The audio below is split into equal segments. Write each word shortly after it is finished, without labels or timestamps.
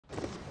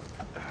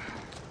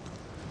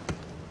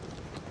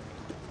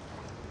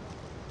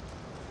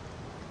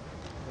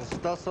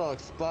stuff's all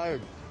expired.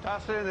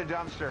 Toss it in the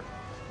dumpster.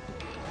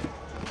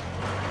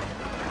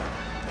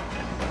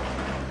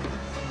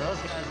 Those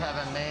guys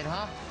haven't made,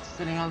 huh?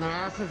 Sitting on their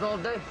asses all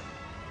day?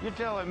 You're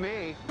telling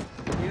me.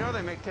 You know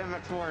they make 10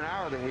 bucks more an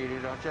hour than we do,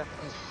 don't you?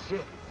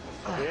 Shit.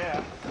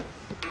 Yeah.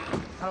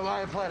 How do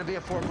I apply to be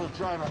a forklift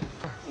driver?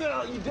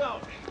 No, you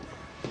don't.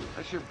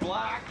 Unless you're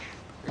black,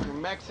 or you're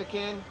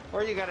Mexican,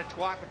 or you got a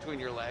twat between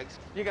your legs.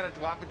 You got a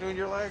twat between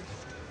your legs?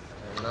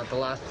 Not the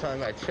last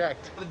time I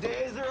checked. The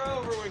days are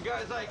over when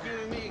guys like you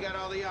and me got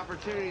all the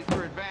opportunities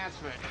for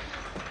advancement.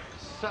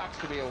 Sucks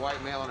to be a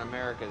white male in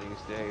America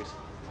these days.